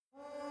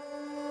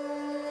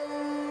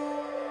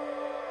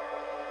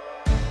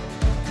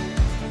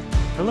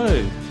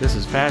Hello, this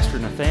is Pastor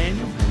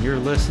Nathaniel, and you're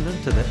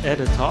listening to the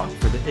Edda Talk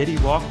for the Eddie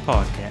Walk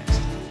podcast.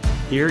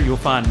 Here you'll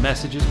find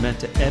messages meant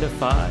to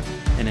edify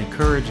and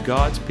encourage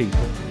God's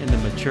people in the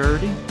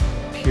maturity,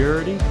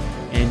 purity,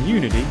 and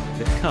unity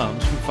that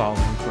comes from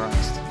following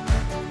Christ.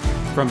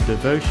 From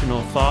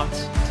devotional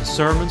thoughts to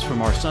sermons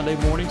from our Sunday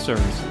morning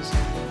services,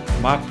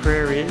 my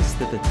prayer is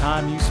that the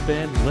time you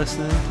spend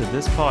listening to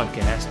this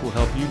podcast will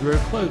help you grow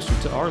closer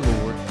to our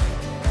Lord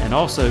and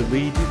also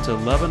lead you to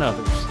loving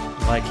others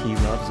like He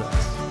loves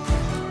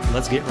us.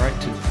 Let's get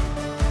right to it.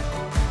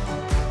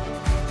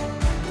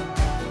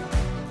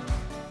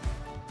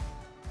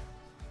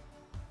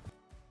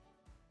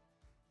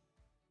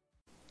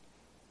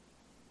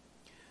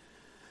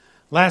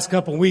 Last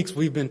couple of weeks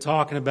we've been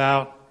talking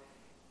about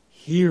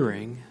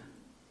hearing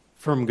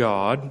from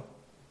God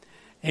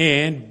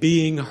and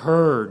being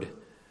heard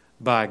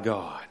by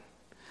God.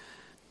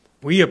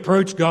 We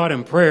approach God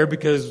in prayer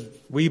because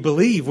we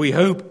believe, we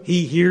hope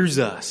He hears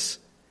us.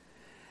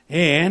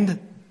 And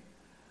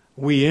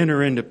we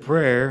enter into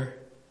prayer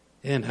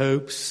in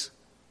hopes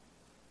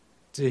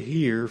to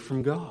hear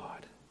from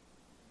God.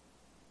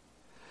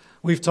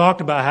 We've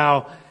talked about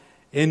how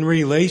in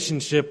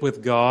relationship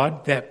with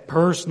God, that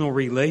personal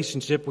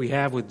relationship we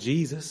have with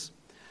Jesus,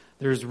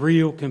 there's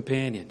real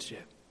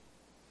companionship.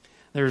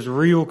 There's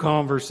real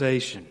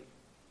conversation.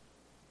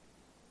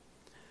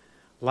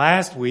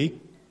 Last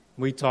week,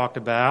 we talked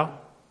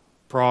about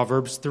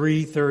Proverbs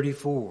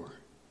 3:34.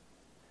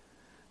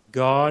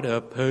 God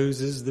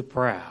opposes the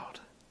proud,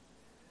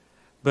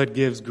 but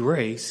gives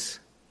grace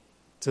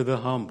to the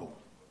humble.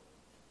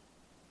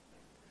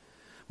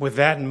 With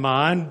that in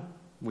mind,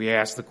 we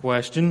ask the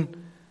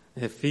question,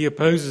 if He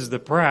opposes the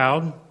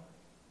proud,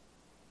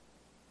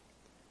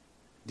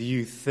 do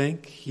you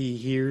think He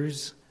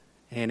hears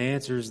and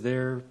answers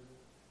their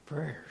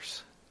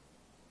prayers?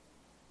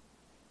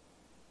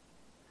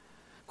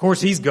 Of course,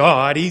 He's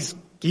God.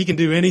 He can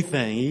do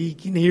anything. He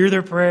can hear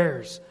their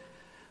prayers.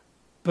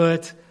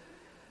 But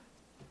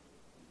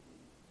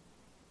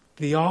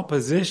the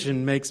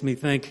opposition makes me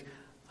think,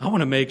 I want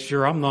to make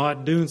sure I'm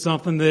not doing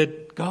something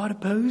that God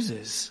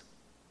opposes.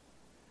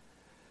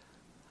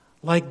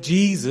 Like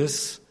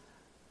Jesus,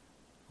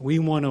 we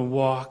want to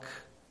walk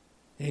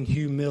in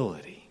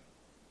humility.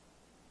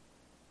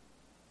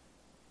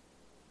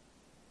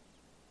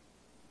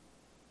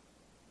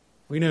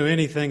 We know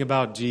anything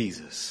about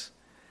Jesus.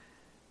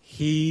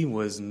 He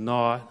was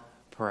not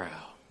proud.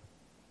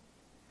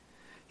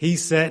 He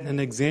set an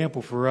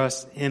example for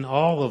us in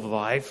all of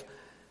life,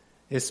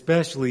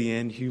 especially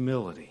in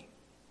humility.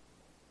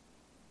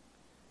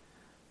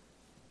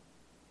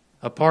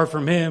 Apart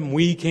from Him,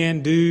 we can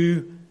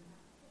do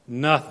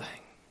nothing.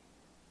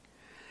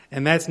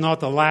 And that's not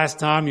the last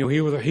time you'll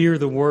hear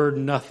the word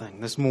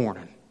nothing this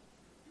morning.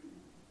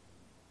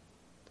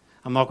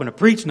 I'm not going to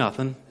preach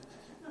nothing.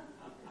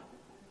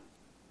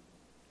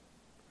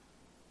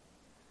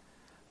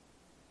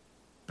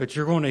 But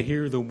you're going to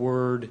hear the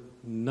word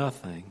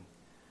nothing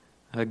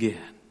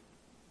again.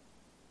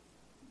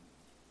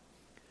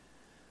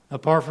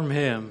 Apart from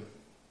Him,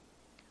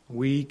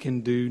 we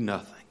can do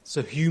nothing.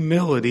 So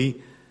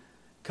humility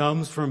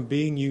comes from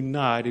being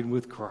united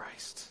with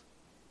Christ.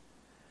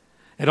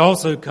 It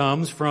also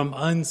comes from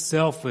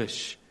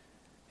unselfish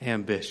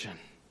ambition.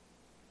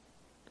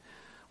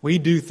 We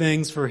do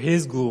things for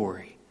His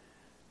glory,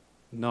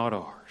 not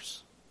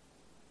ours.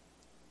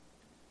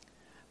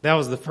 That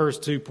was the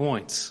first 2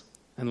 points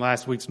in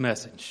last week's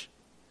message.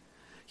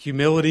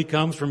 Humility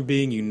comes from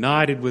being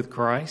united with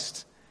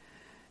Christ,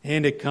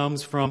 and it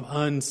comes from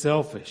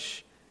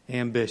unselfish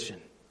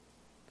ambition.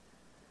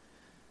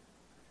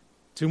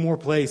 2 more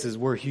places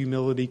where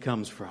humility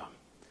comes from.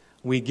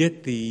 We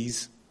get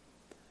these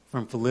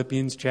from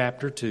Philippians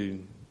chapter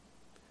 2,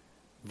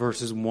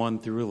 verses 1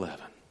 through 11.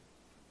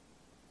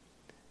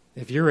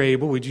 If you're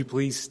able, would you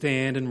please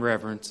stand in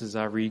reverence as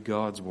I read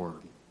God's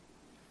Word?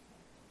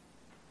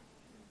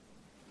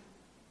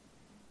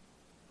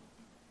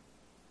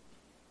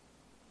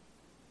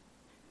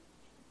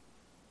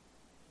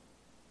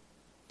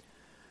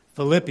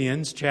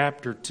 Philippians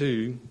chapter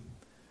 2,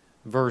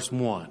 verse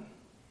 1.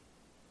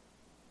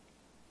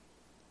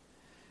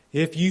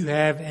 If you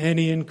have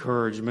any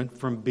encouragement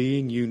from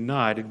being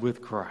united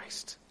with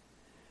Christ,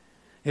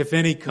 if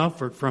any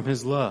comfort from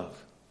His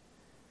love,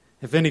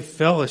 if any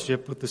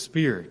fellowship with the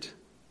Spirit,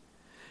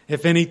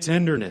 if any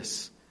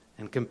tenderness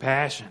and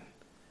compassion,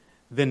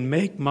 then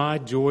make my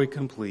joy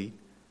complete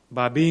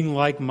by being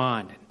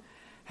like-minded,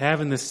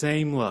 having the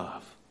same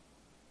love,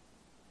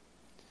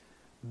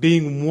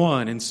 being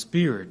one in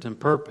spirit and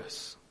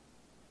purpose.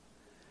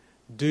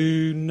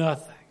 Do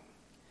nothing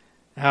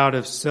out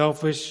of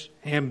selfish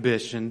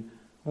ambition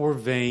or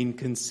vain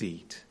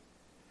conceit,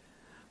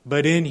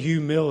 but in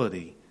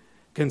humility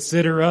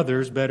consider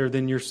others better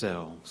than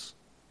yourselves.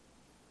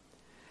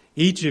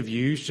 Each of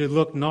you should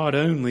look not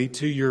only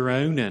to your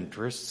own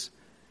interests,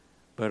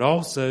 but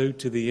also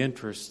to the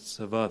interests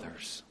of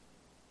others.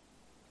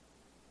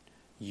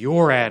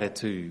 Your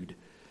attitude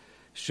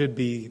should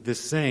be the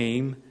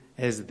same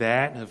as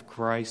that of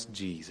Christ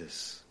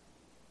Jesus,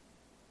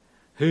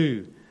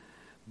 who,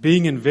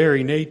 being in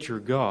very nature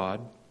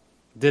God,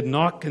 did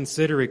not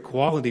consider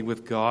equality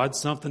with God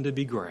something to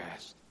be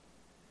grasped,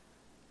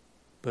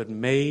 but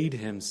made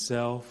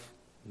himself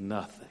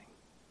nothing,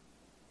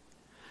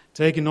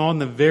 taking on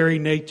the very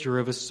nature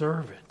of a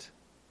servant,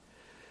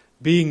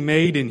 being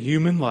made in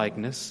human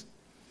likeness,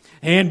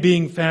 and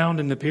being found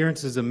in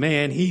appearance as a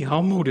man, he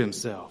humbled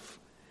himself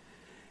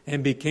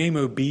and became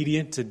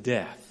obedient to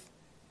death,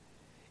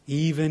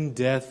 even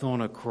death on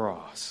a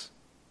cross.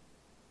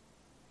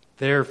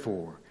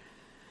 Therefore,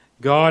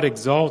 God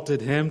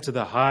exalted him to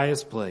the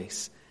highest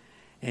place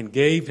and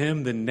gave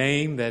him the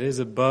name that is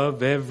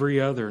above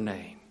every other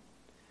name,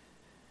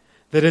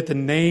 that at the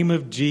name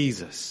of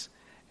Jesus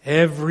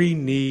every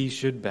knee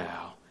should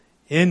bow,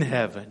 in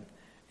heaven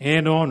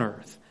and on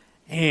earth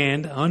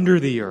and under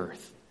the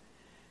earth,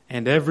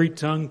 and every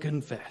tongue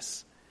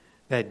confess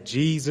that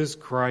Jesus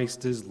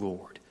Christ is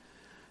Lord,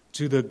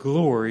 to the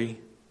glory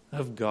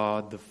of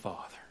God the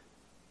Father.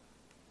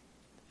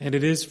 And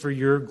it is for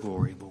your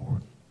glory,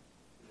 Lord,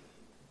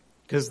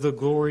 because the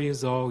glory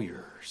is all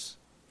yours.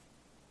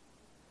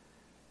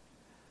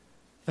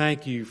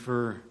 Thank you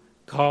for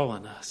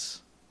calling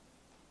us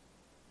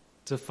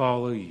to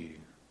follow you.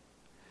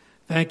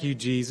 Thank you,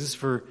 Jesus,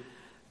 for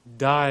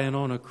dying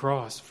on a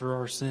cross for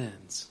our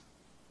sins,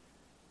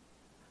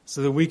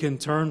 so that we can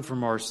turn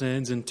from our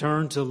sins and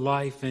turn to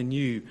life in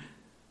you,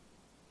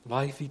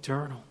 life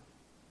eternal,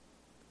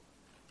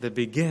 that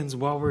begins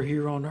while we're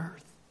here on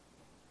earth.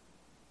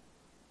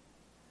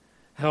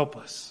 Help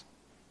us,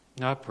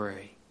 I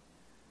pray,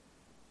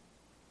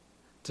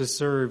 to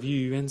serve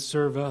you and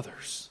serve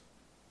others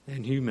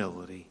in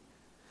humility.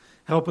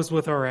 Help us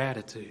with our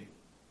attitude.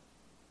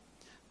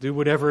 Do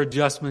whatever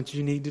adjustments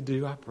you need to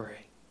do, I pray.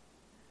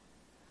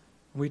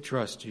 We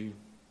trust you.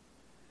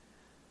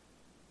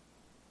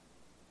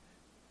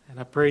 And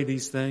I pray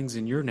these things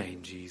in your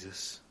name,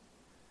 Jesus.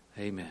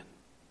 Amen.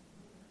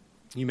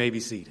 You may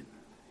be seated.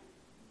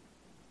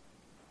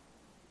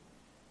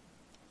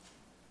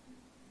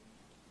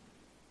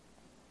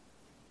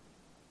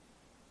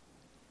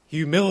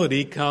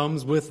 Humility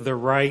comes with the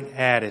right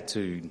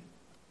attitude.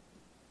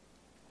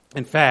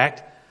 In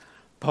fact,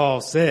 Paul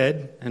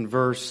said in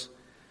verse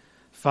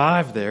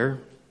 5 there,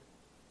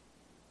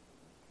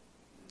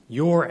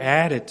 your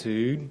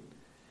attitude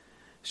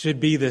should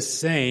be the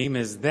same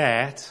as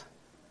that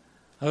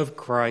of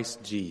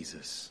Christ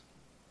Jesus.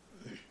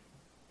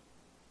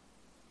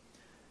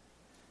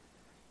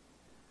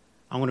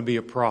 I want to be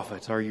a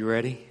prophet. Are you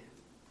ready?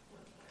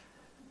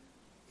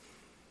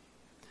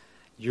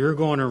 You're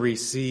going to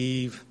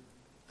receive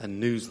a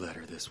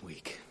newsletter this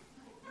week.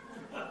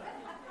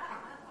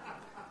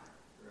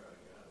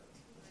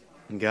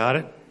 Got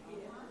it?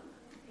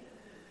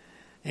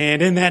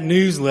 And in that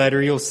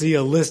newsletter, you'll see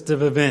a list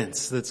of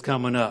events that's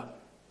coming up.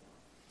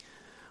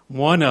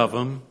 One of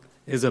them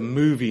is a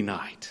movie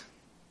night.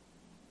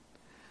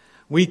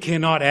 We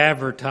cannot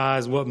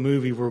advertise what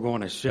movie we're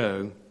going to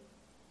show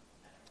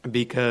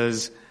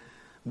because,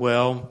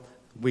 well,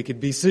 we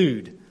could be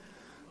sued.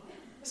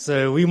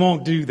 So we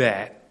won't do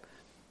that.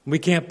 We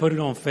can't put it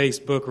on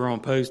Facebook or on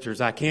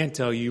posters. I can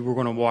tell you we're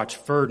going to watch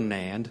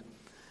Ferdinand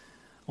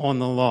on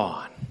the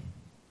lawn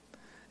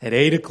at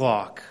 8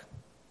 o'clock.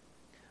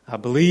 I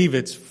believe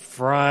it's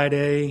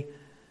Friday,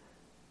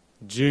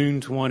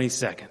 June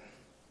 22nd.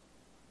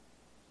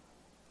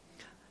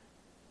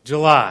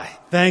 July.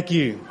 Thank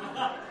you.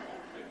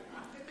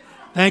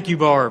 Thank you,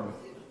 Barb.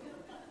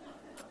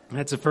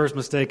 That's the first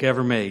mistake I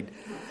ever made.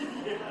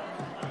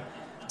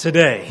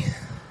 Today,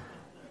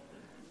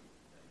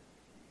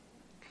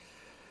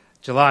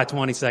 July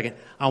 22nd.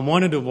 I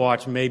wanted to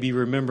watch maybe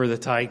Remember the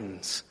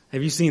Titans.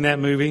 Have you seen that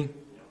movie?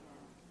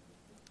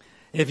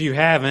 If you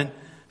haven't,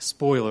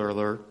 spoiler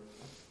alert.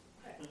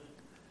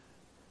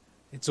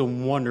 It's a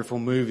wonderful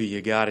movie.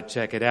 You got to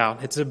check it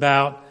out. It's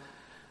about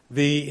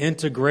the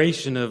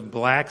integration of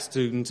black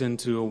students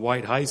into a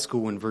white high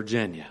school in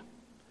Virginia.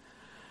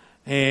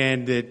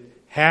 And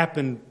it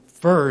happened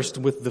first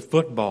with the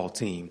football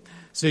team.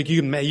 So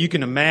you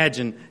can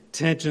imagine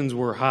tensions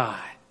were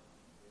high.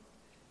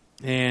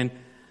 And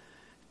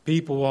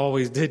people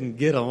always didn't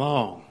get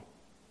along.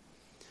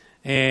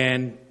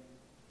 And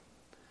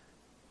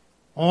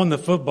on the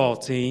football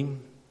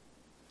team,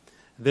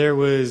 there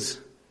was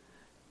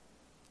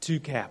two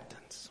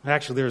captains.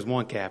 Actually, there was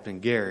one captain,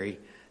 Gary,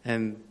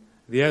 and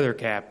the other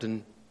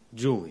captain,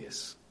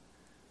 Julius.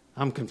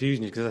 I'm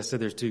confusing you because I said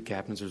there's two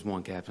captains, there's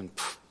one captain.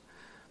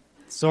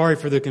 Sorry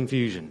for the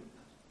confusion.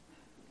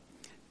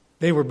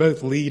 They were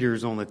both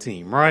leaders on the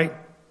team, right?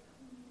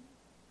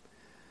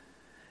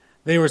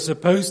 They were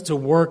supposed to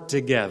work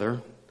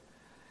together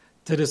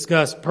to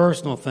discuss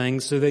personal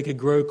things so they could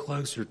grow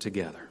closer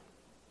together.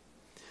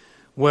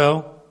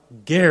 Well,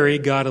 Gary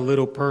got a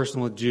little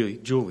personal with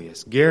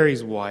Julius.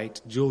 Gary's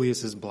white,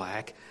 Julius is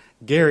black.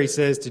 Gary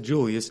says to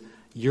Julius,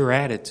 your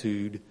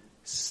attitude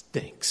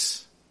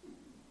stinks.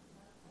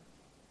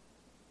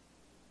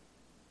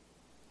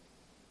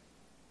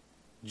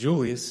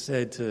 Julius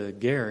said to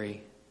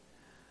Gary,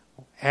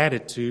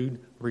 attitude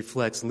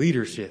reflects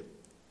leadership,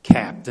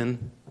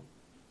 Captain.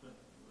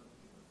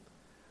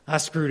 I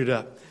screwed it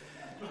up.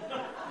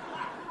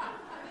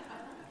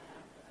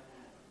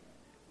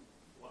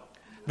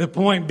 The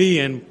point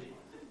being,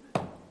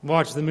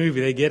 watch the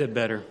movie, they get it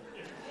better.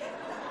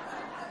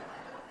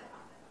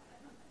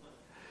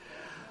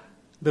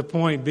 The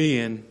point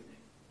being,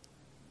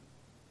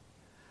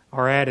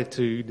 our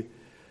attitude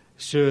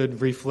should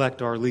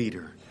reflect our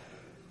leader.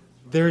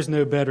 There's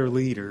no better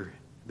leader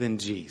than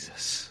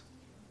Jesus.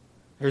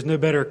 There's no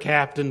better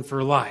captain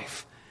for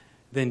life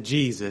than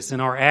Jesus.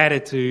 And our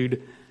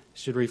attitude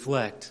should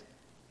reflect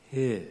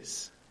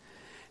His.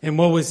 And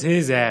what was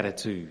His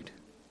attitude?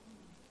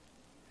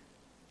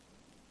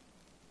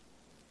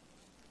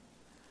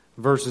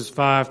 Verses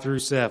 5 through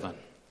 7.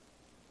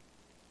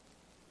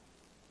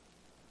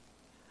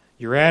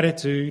 Your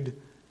attitude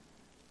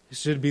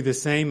should be the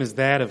same as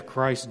that of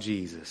Christ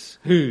Jesus,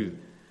 who,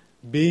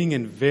 being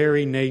in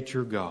very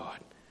nature God,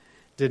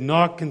 did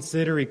not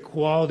consider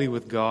equality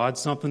with God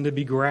something to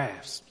be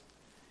grasped,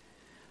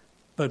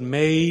 but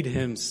made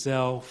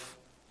Himself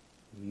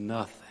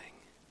nothing.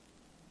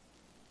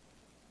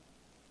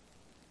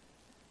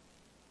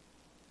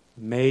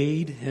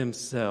 Made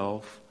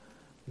Himself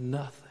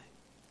nothing.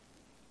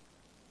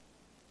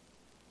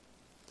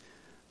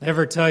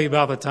 Ever tell you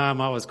about the time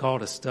I was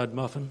called a stud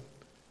muffin?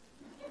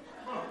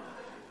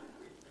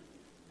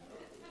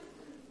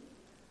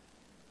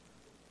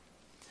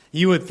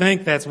 You would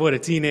think that's what a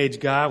teenage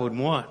guy would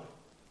want.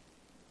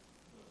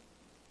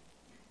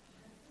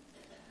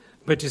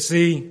 But you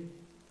see,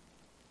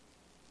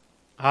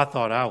 I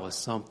thought I was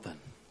something.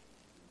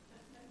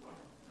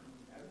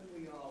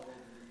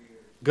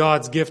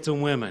 God's gift to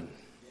women.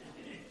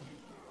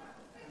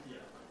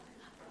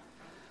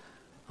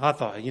 I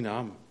thought,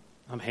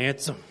 I'm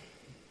handsome.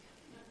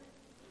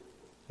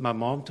 My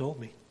mom told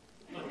me.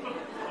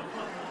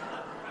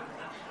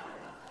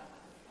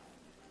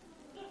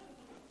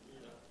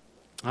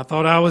 I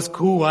thought I was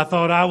cool. I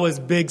thought I was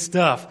big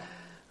stuff.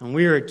 And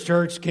we were at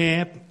church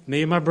camp,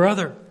 me and my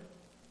brother.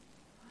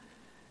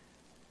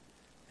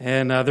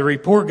 And the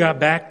report got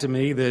back to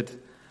me that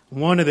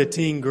one of the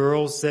teen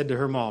girls said to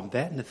her mom,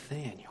 "That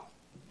Nathaniel,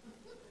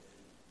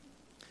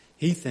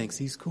 he thinks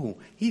he's cool.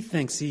 He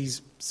thinks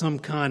he's some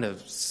kind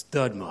of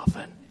stud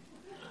muffin."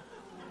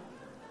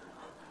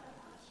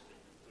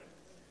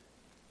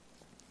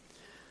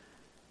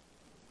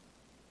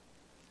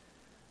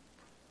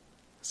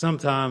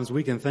 Sometimes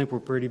we can think we're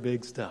pretty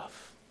big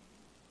stuff.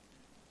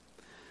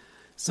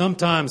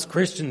 Sometimes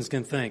Christians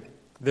can think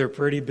they're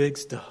pretty big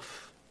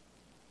stuff.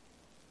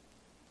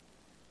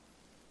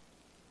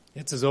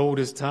 It's as old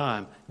as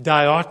time.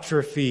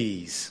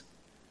 Diotrephes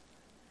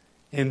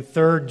in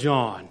 3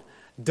 John.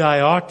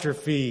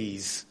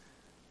 Diotrephes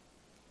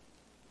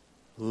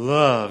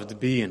loved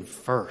being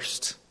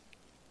first.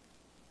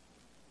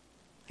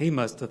 He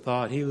must have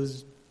thought he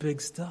was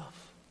big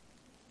stuff.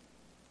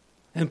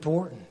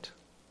 Important.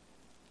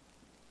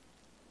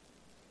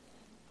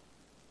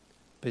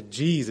 But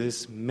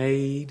Jesus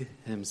made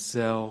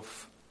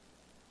Himself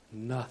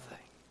nothing.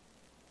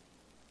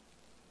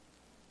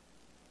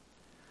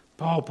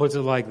 Paul puts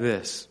it like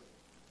this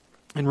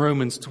in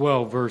Romans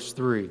 12, verse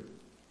 3.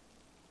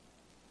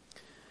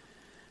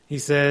 He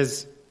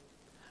says,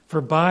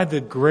 "For by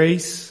the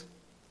grace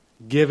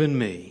given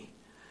me,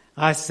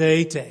 I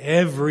say to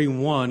every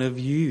one of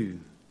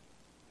you,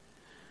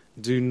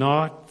 do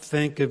not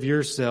think of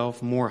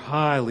yourself more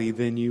highly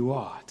than you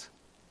ought,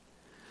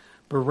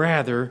 but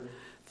rather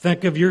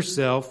think of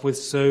yourself with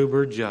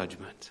sober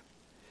judgment,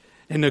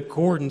 in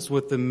accordance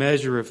with the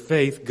measure of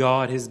faith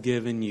God has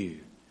given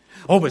you."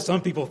 Oh, but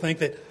some people think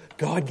that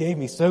God gave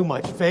me so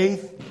much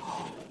faith.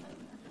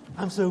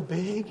 I'm so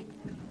big.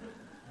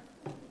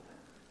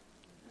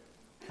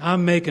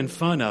 I'm making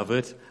fun of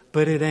it,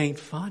 but it ain't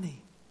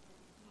funny.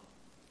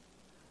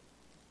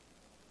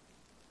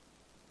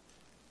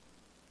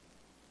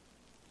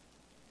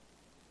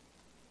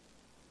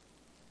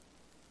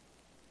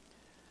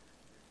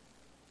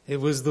 It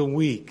was the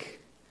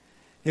weak.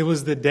 It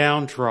was the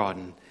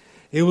downtrodden.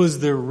 It was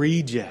the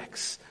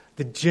rejects,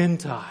 the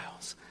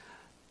Gentiles.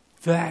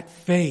 That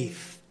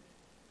faith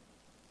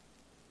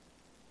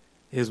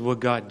is what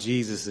got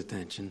Jesus'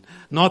 attention.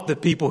 Not the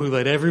people who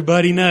let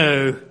everybody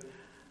know.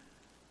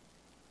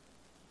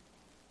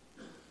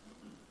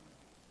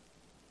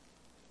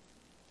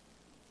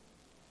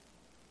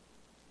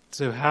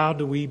 So how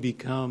do we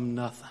become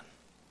nothing?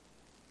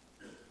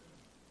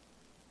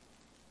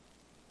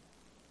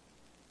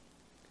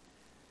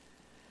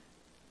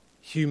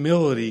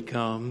 Humility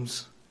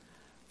comes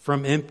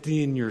from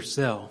emptying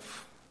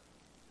yourself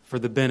for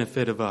the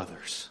benefit of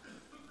others.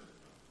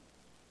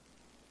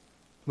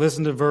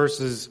 Listen to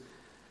verses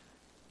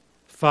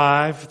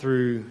 5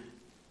 through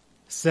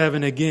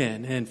 7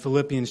 again in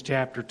Philippians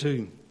chapter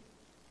 2.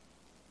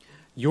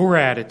 Your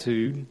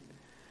attitude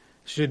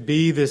should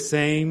be the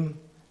same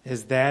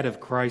as that of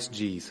Christ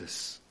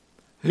Jesus,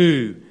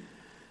 who,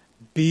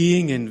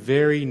 being in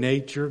very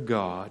nature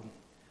God,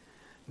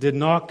 did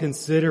not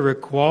consider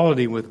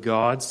equality with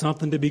God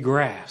something to be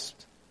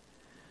grasped,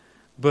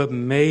 but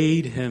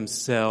made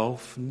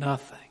Himself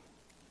nothing,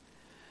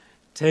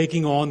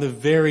 taking on the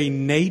very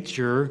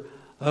nature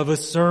of a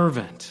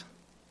servant.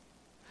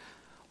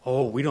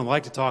 Oh, we don't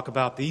like to talk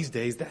about these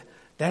days.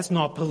 That's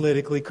not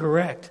politically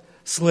correct.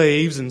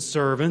 Slaves and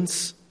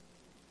servants.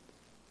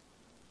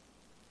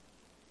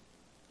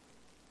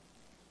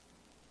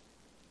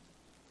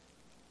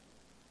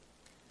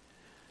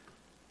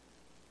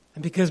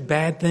 And because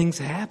bad things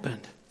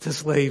happened to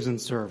slaves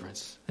and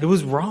servants. It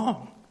was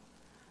wrong.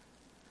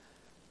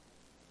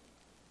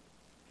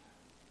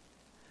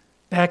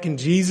 Back in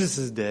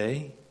Jesus'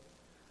 day,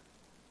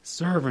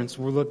 servants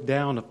were looked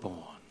down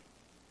upon,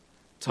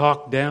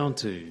 talked down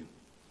to.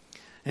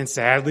 And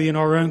sadly, in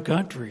our own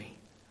country,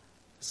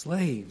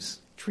 slaves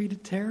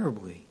treated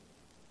terribly.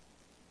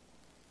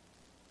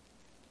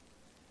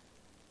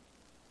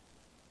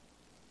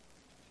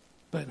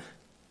 But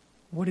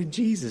what did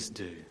Jesus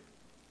do?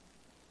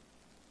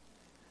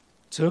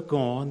 Took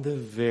on the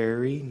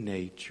very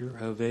nature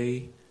of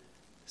a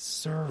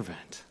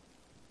servant.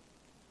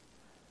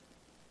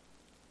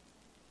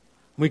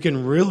 We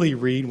can really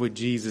read what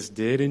Jesus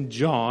did in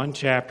John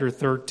chapter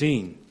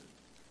 13.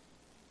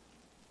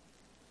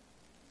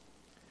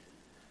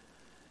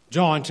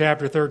 John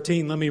chapter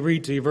 13, let me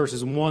read to you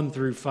verses 1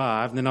 through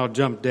 5, and then I'll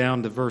jump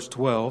down to verse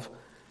 12.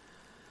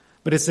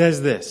 But it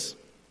says this.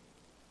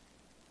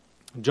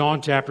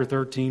 John chapter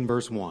 13,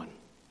 verse 1.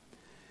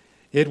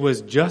 It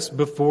was just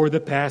before the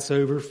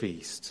Passover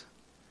feast.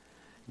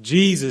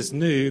 Jesus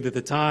knew that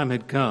the time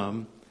had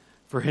come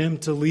for him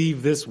to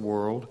leave this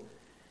world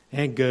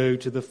and go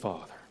to the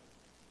Father.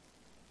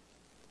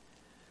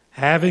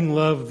 Having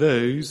loved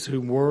those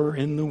who were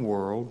in the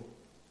world,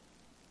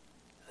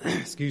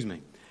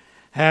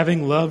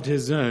 having loved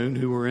his own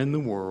who were in the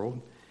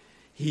world,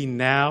 he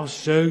now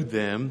showed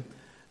them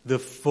the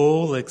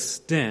full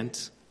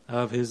extent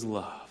of his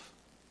love.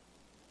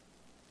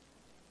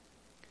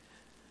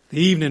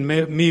 The evening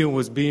meal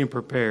was being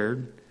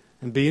prepared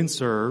and being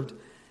served,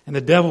 and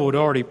the devil had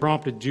already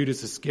prompted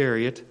Judas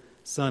Iscariot,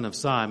 son of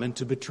Simon,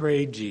 to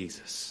betray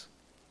Jesus.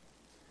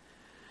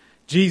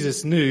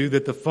 Jesus knew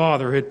that the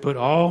Father had put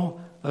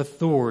all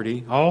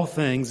authority, all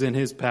things in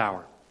his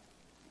power.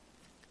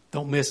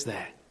 Don't miss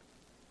that.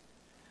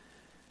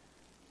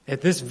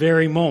 At this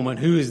very moment,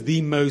 who is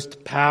the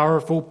most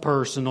powerful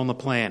person on the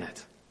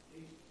planet?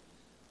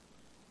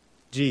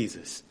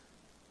 Jesus.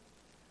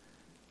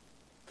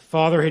 The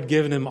Father had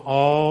given him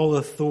all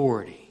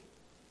authority.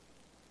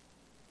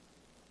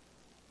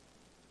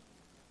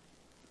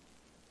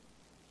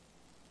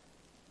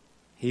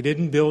 He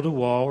didn't build a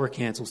wall or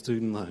cancel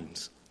student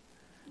loans.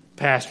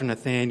 Pastor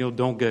Nathaniel,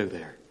 don't go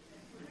there.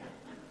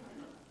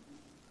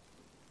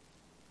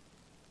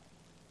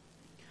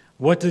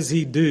 What does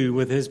he do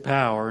with his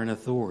power and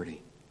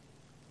authority?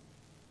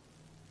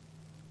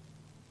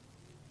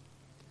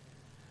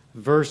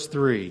 Verse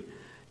 3,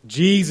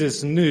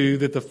 Jesus knew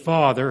that the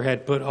Father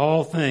had put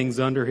all things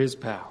under his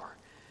power,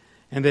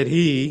 and that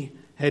he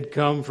had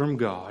come from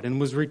God and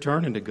was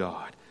returning to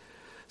God.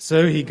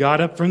 So he got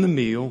up from the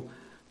meal,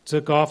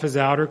 took off his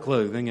outer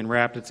clothing, and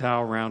wrapped a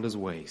towel around his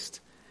waist.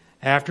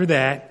 After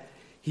that,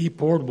 he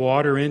poured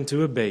water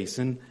into a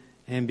basin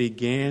and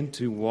began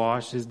to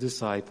wash his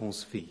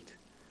disciples' feet,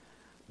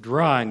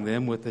 drying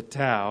them with the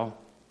towel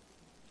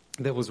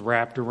that was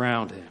wrapped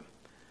around him.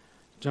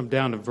 Jump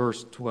down to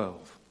verse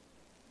 12.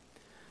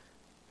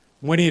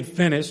 When he had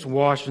finished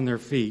washing their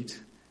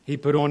feet, he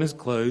put on his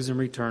clothes and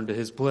returned to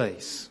his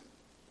place.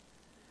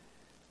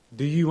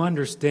 "Do you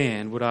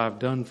understand what I have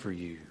done for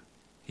you?"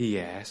 he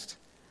asked.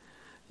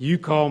 "You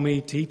call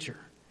me teacher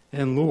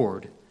and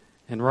Lord,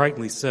 and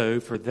rightly so,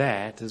 for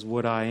that is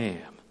what I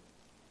am.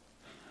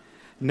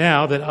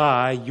 Now that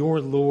I, your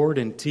Lord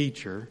and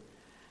teacher,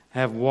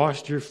 have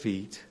washed your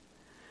feet,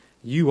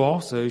 you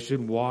also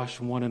should wash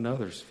one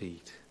another's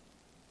feet.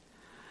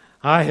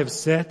 I have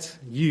set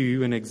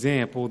you an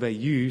example that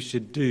you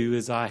should do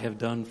as I have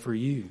done for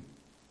you.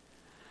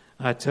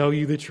 I tell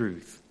you the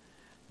truth,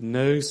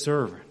 no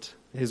servant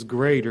is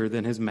greater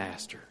than his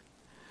master,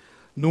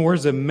 nor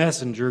is a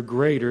messenger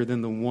greater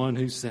than the one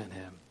who sent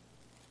him.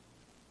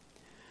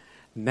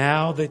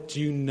 Now that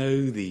you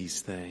know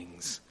these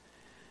things,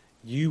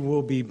 you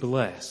will be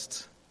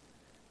blessed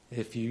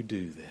if you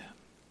do them."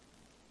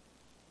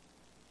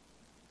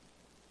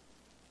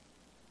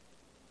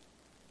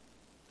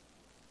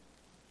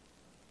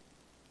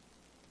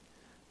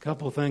 A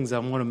couple of things I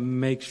want to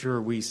make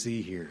sure we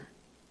see here.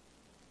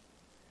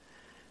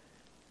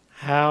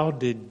 How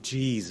did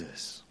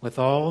Jesus, with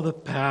all the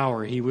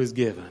power he was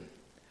given,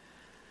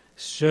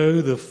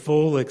 show the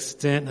full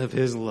extent of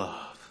his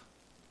love?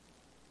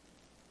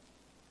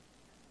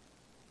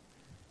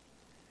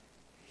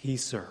 He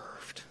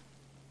served.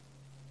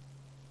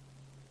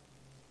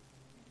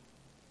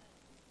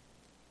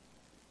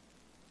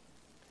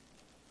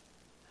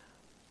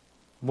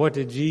 What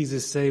did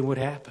Jesus say would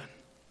happen?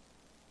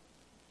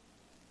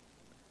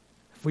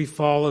 If we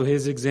follow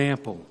his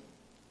example,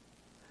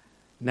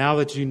 now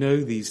that you know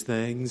these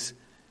things,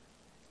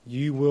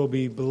 you will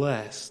be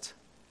blessed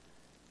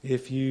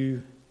if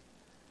you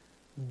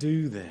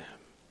do them.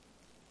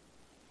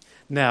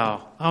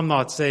 Now, I'm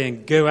not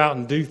saying go out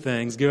and do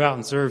things, go out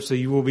and serve so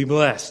you will be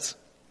blessed.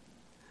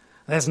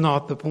 That's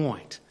not the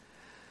point.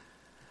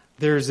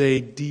 There's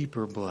a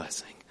deeper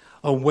blessing,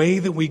 a way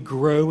that we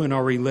grow in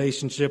our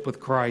relationship with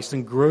Christ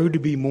and grow to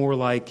be more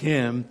like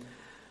Him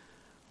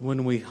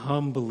when we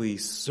humbly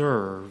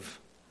serve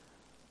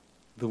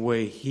the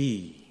way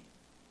He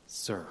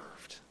served.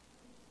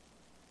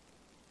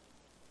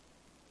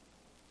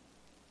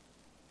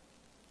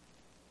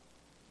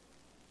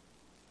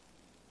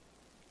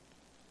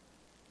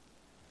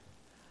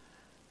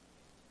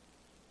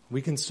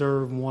 We can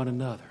serve one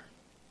another.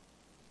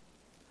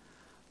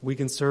 We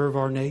can serve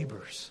our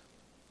neighbors.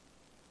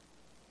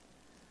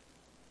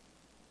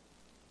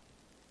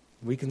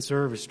 We can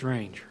serve a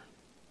stranger.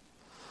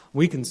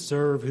 We can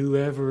serve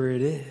whoever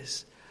it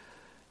is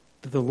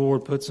that the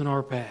Lord puts in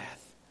our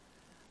path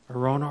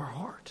or on our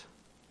heart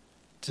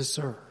to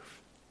serve.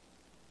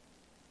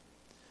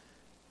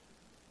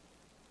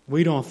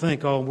 We don't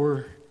think,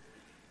 we're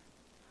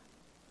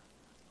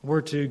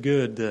too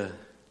good to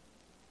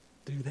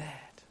do that.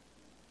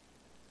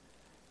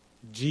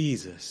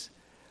 Jesus,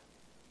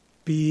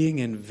 being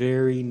in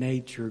very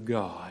nature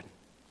God,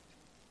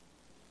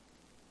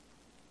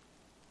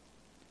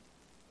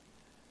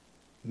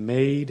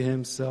 made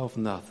Himself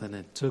nothing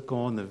and took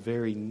on the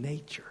very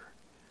nature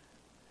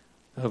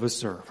of a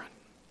servant.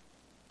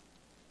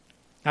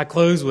 I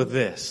close with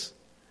this.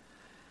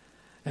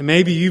 And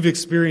maybe you've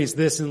experienced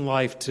this in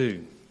life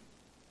too.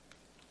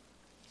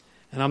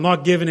 And I'm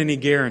not giving any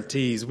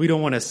guarantees. We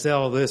don't want to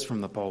sell this from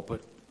the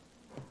pulpit.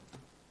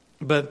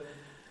 But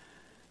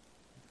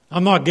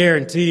I'm not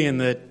guaranteeing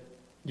that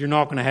you're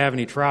not going to have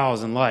any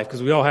trials in life,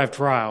 because we all have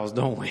trials,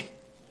 don't we?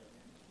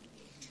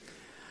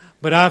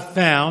 But I've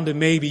found, and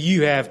maybe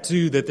you have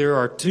too, that there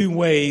are two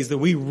ways that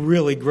we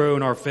really grow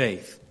in our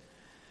faith.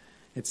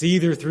 It's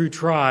either through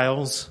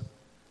trials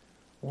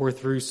or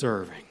through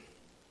serving.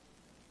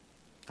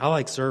 I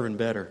like serving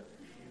better.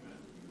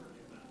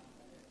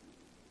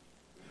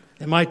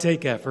 It might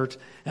take effort,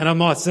 and I'm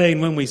not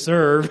saying when we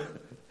serve,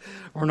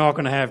 we're not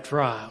going to have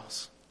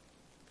trials.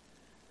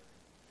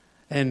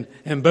 And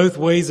both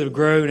ways of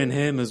growing in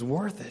Him is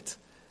worth it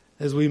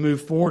as we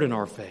move forward in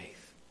our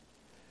faith.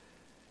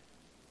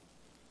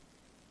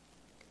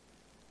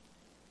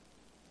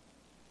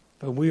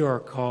 But we are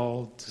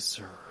called to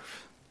serve.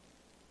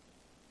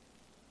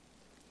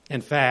 In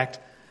fact,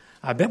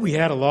 I bet we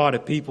had a lot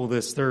of people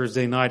this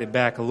Thursday night at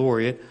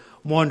Baccalaureate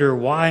wonder,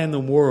 why in the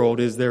world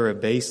is there a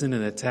basin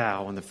and a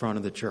towel in the front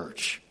of the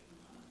church?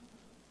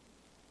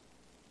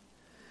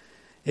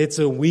 It's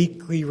a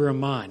weekly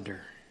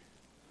reminder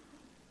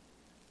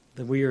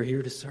that we are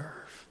here to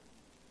serve.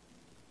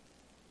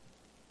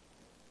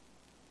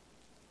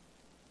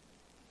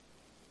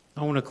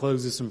 I want to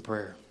close this in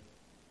prayer.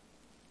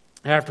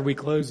 After we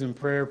close in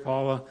prayer,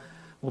 Paula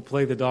will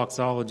play the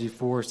doxology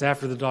for us.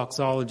 After the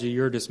doxology,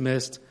 you're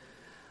dismissed.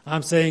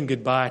 I'm saying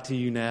goodbye to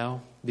you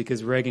now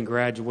because Reagan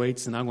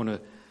graduates, and I'm going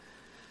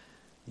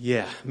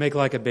to, make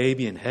like a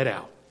baby and head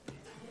out.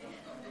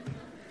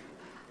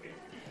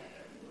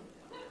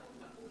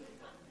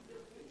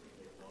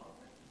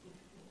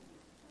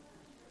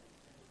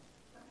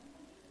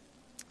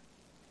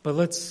 But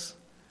let's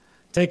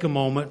take a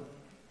moment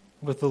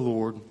with the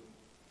Lord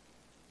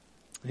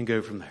and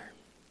go from there.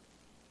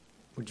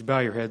 Would you bow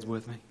your heads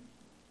with me?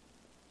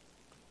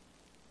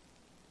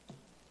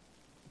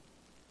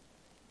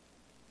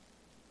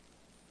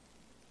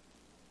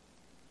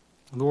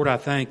 Lord, I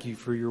thank you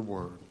for your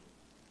word.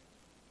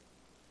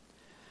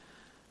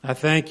 I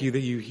thank you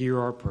that you hear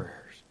our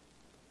prayers.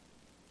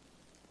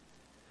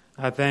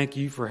 I thank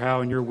you for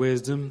how in your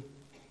wisdom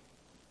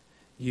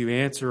you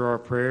answer our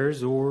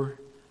prayers, or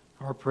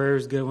our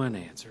prayers go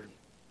unanswered.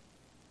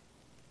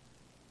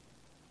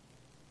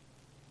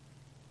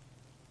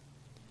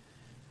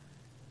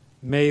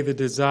 May the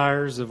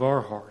desires of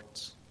our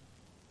hearts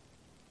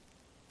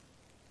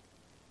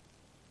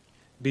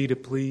be to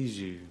please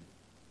you,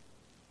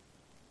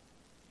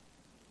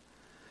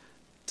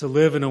 to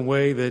live in a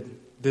way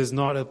that does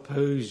not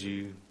oppose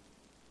you,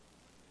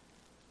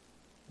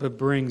 but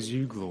brings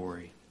you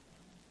glory.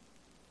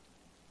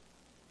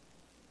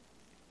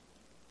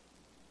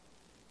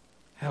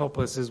 Help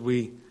us as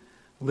we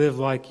live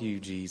like you,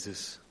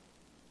 Jesus.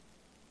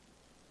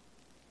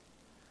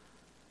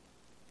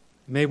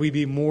 May we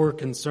be more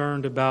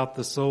concerned about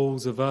the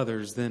souls of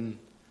others than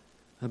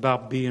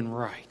about being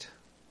right,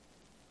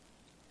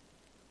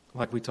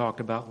 like we talked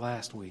about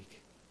last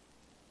week.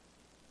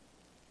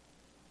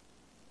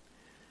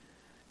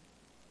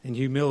 In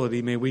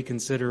humility, may we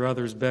consider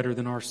others better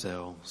than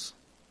ourselves.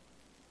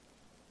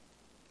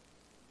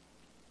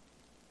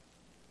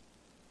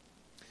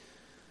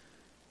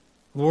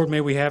 Lord,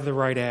 may we have the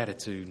right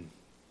attitude.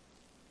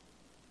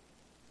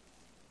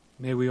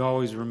 May we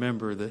always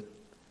remember that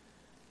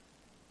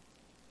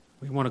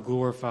we want to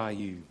glorify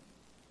you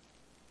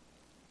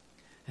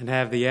and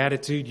have the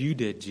attitude you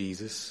did,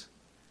 Jesus.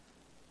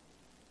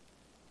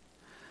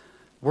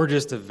 We're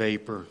just a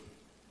vapor,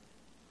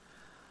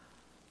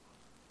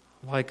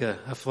 like a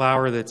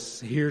flower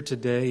that's here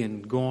today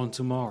and gone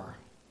tomorrow.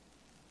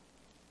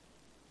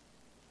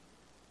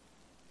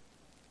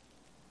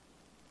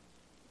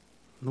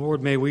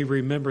 Lord, may we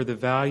remember the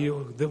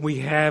value that we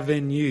have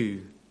in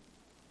you.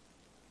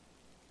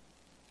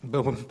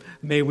 But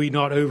may we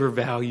not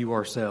overvalue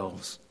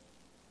ourselves.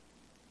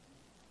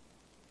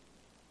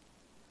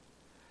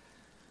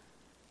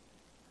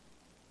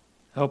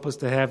 Help us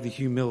to have the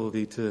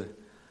humility to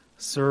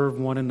serve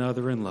one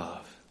another in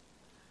love,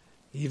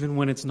 even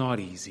when it's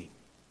not easy.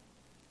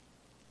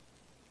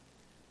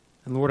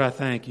 And Lord, I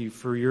thank you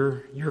for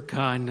your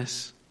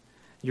kindness,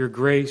 your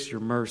grace, your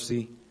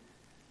mercy,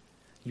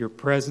 your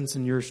presence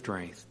and your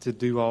strength to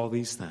do all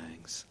these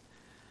things.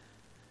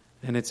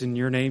 And it's in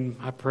your name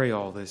I pray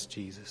all this,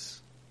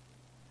 Jesus.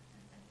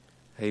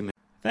 Amen.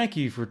 Thank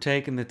you for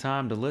taking the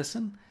time to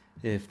listen.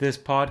 If this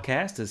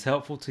podcast is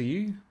helpful to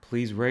you,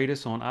 please rate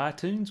us on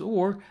iTunes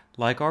or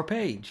like our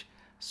page,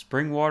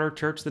 Springwater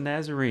Church the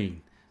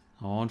Nazarene,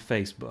 on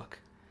Facebook.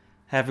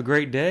 Have a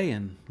great day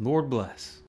and Lord bless.